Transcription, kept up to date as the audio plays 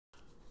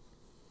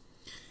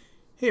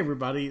Hey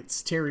everybody,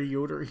 it's Terry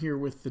Yoder here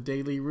with the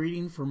daily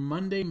reading for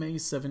Monday, May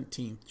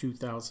 17th,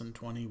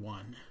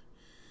 2021.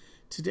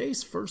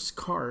 Today's first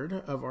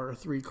card of our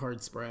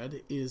three-card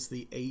spread is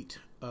the Eight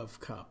of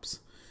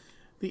Cups.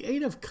 The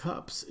Eight of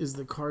Cups is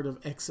the card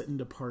of exit and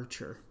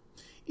departure.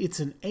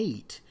 It's an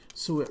 8,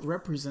 so it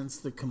represents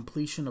the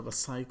completion of a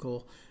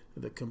cycle,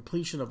 the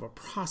completion of a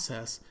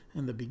process,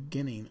 and the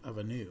beginning of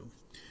a new.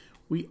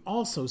 We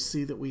also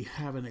see that we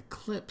have an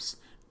eclipse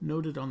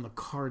noted on the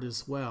card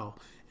as well,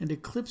 and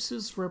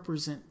eclipses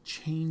represent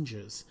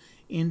changes,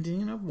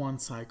 ending of one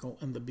cycle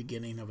and the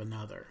beginning of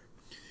another.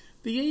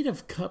 The Eight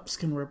of Cups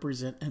can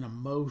represent an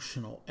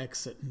emotional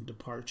exit and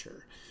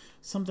departure.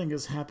 Something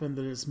has happened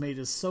that has made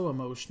us so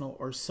emotional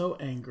or so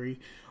angry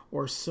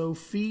or so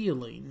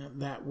feeling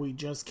that we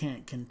just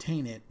can't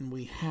contain it and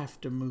we have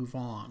to move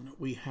on.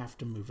 We have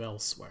to move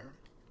elsewhere.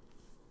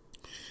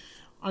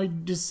 I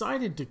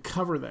decided to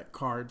cover that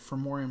card for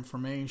more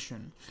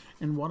information,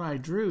 and what I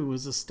drew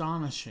was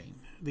astonishing,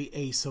 the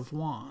Ace of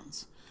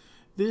Wands.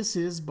 This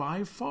is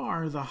by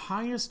far the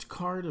highest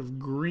card of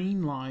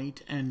green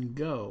light and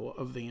go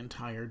of the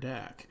entire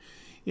deck.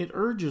 It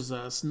urges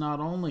us not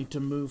only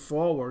to move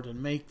forward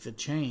and make the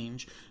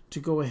change, to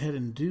go ahead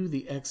and do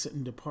the exit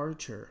and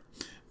departure,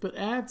 but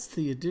adds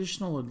the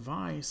additional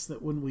advice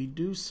that when we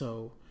do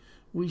so,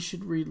 we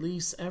should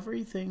release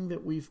everything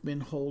that we've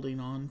been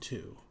holding on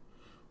to.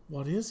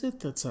 What is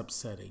it that's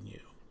upsetting you?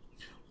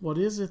 What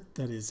is it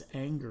that is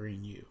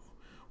angering you?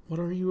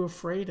 What are you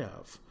afraid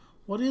of?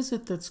 What is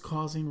it that's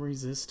causing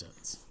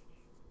resistance?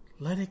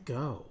 Let it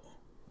go.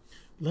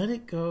 Let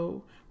it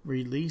go,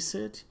 release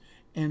it,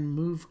 and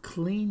move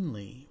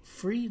cleanly,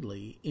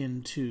 freely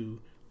into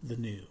the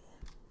new.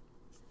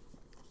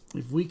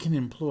 If we can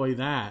employ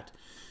that,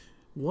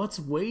 what's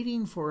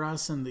waiting for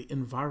us in the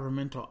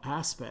environmental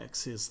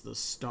aspects is the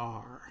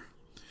star.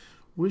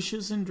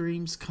 Wishes and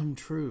dreams come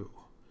true.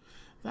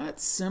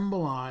 That's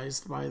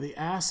symbolized by the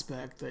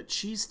aspect that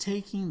she's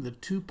taking the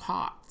two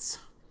pots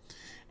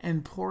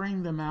and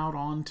pouring them out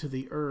onto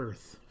the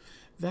earth.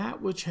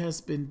 That which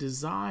has been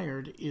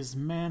desired is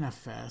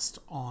manifest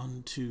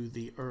onto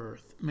the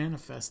earth,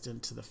 manifest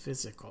into the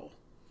physical.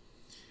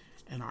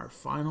 And our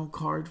final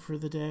card for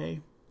the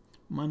day,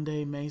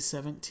 Monday, May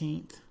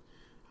 17th,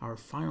 our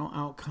final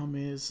outcome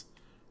is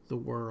the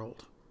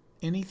world.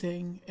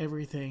 Anything,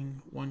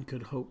 everything one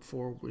could hope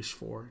for, wish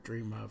for,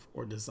 dream of,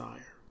 or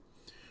desire,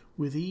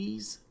 with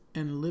ease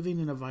and living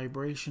in a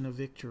vibration of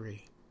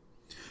victory.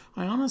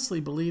 I honestly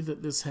believe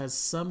that this has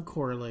some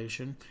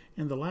correlation,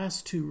 and the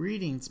last two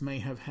readings may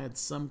have had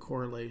some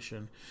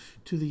correlation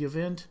to the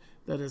event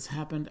that has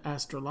happened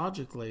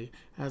astrologically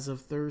as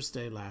of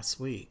Thursday last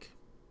week.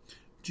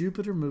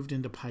 Jupiter moved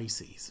into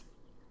Pisces.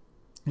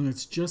 And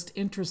it's just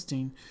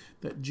interesting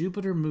that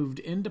Jupiter moved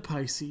into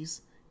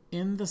Pisces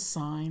in the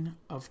sign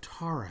of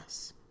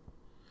Taurus.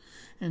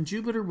 And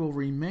Jupiter will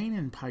remain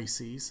in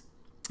Pisces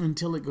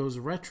until it goes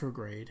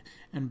retrograde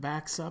and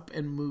backs up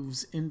and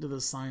moves into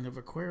the sign of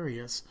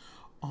Aquarius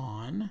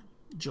on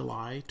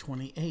July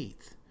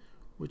 28th,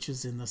 which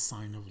is in the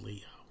sign of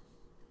Leo.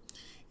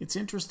 It's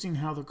interesting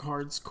how the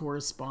cards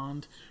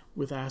correspond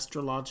with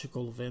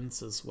astrological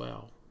events as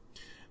well.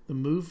 The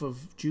move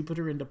of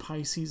Jupiter into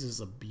Pisces is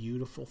a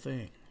beautiful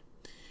thing.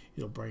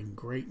 It'll bring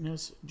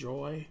greatness,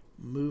 joy,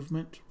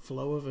 movement,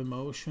 flow of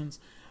emotions,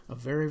 a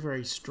very,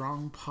 very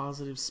strong,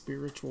 positive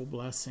spiritual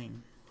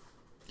blessing.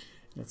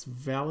 It's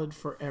valid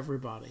for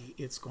everybody.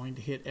 It's going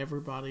to hit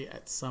everybody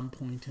at some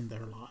point in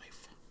their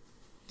life.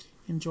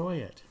 Enjoy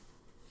it.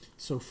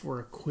 So for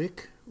a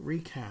quick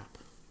recap,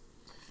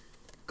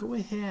 go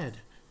ahead,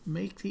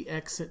 make the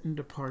exit and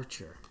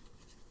departure.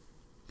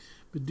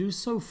 But do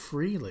so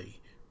freely,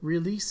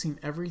 releasing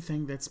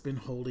everything that's been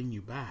holding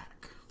you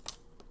back.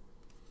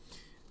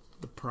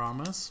 The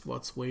promise,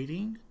 what's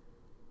waiting,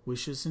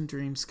 wishes and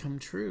dreams come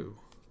true.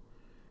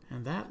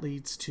 And that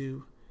leads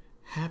to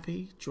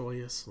happy,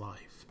 joyous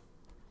life.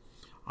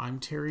 I'm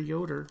Terry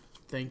Yoder.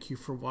 Thank you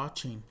for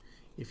watching.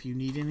 If you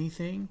need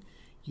anything,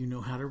 you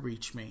know how to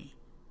reach me.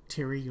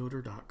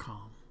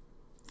 terryyoder.com.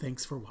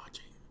 Thanks for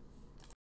watching.